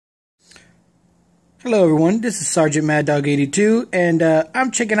Hello everyone, this is Sergeant Mad Dog 82 and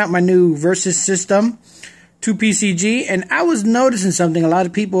I'm checking out my new Versus system 2PCG, and I was noticing something. A lot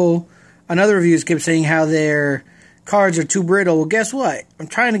of people on other reviews kept saying how their cards are too brittle. Well, guess what? I'm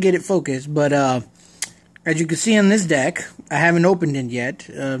trying to get it focused, but as you can see on this deck, I haven't opened it yet.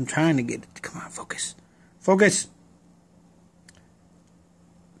 I'm trying to get it. Come on, focus. Focus.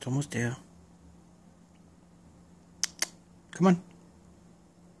 It's almost there. Come on.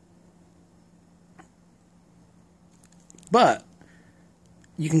 But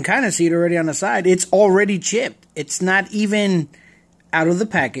you can kind of see it already on the side. It's already chipped. It's not even out of the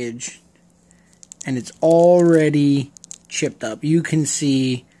package. And it's already chipped up. You can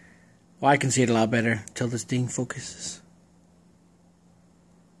see... Well, I can see it a lot better until this thing focuses.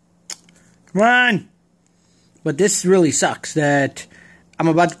 Come on! But this really sucks that I'm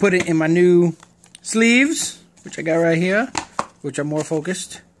about to put it in my new sleeves, which I got right here, which are more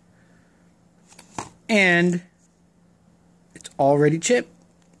focused. And it's already chipped.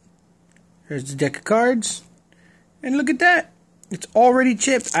 There's the deck of cards. And look at that. It's already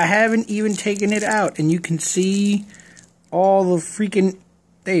chipped. I haven't even taken it out. And you can see all the freaking...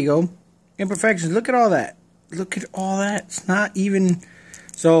 There you go. Imperfections. Look at all that. Look at all that. It's not even...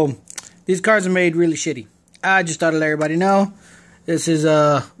 So, these cards are made really shitty. I just thought I'd let everybody know. This is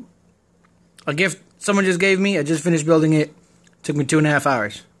a gift someone just gave me. I just finished building it. Took me 2.5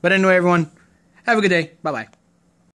 hours. But anyway, everyone, have a good day. Bye-bye.